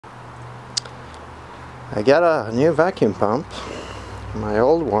I got a new vacuum pump. My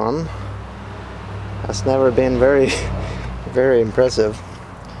old one has never been very very impressive.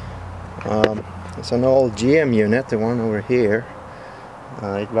 It's an old GM unit, the one over here.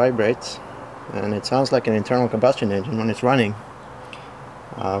 It vibrates and it sounds like an internal combustion engine when it's running,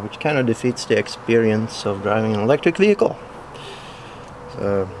 which kind of defeats the experience of driving an electric vehicle.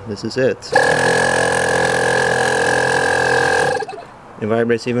 So this is it. It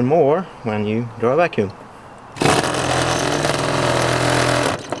vibrates even more when you draw a vacuum.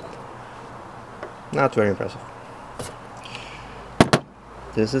 Not very impressive.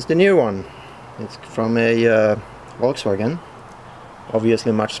 This is the new one. It's from a Volkswagen.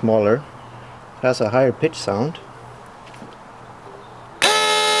 Obviously much smaller. It has a higher pitch sound.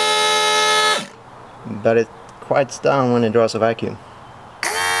 But it quiets down when it draws a vacuum.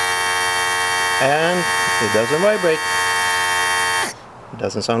 And it doesn't vibrate. It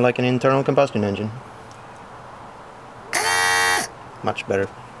doesn't sound like an internal combustion engine. Much better.